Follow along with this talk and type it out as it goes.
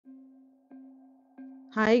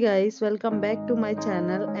Hi guys, welcome back to my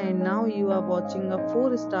channel and now you are watching a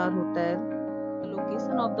 4-star hotel. The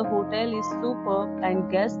location of the hotel is superb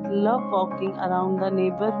and guests love walking around the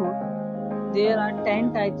neighborhood. There are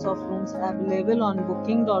 10 types of rooms available on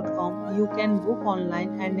booking.com. You can book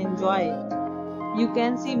online and enjoy it. You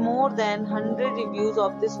can see more than 100 reviews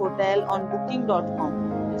of this hotel on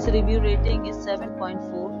booking.com. Its review rating is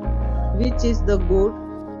 7.4, which is the good.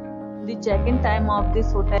 The check-in time of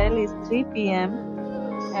this hotel is 3 p.m.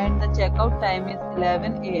 and the checkout time is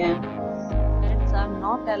 11 a.m. Pets are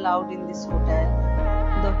not allowed in this hotel.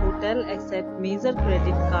 The hotel accepts major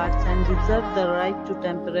credit cards and reserves the right to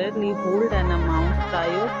temporarily hold an amount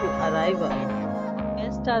prior to arrival.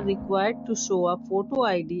 Guests are required to show a photo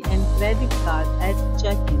ID and credit card at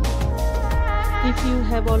check-in. If you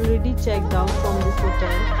have already checked out from this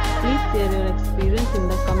hotel, please share your experience in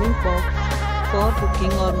the comment box. For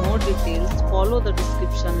booking or more details, follow the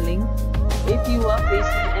description link. If you are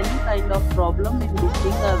facing any kind of problem in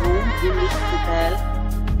booking a room in this hotel,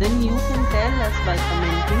 then you can tell us by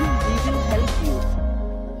commenting. We will help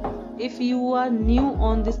you. If you are new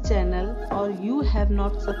on this channel or you have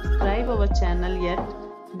not subscribed our channel yet,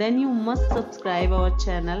 then you must subscribe our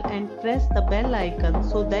channel and press the bell icon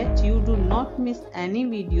so that you do not miss any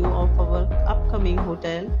video of our upcoming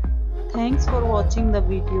hotel. Thanks for watching the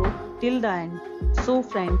video till the end. So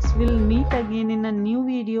friends, we'll meet again in a new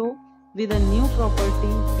video with a new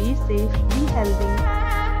property. Be safe, be healthy.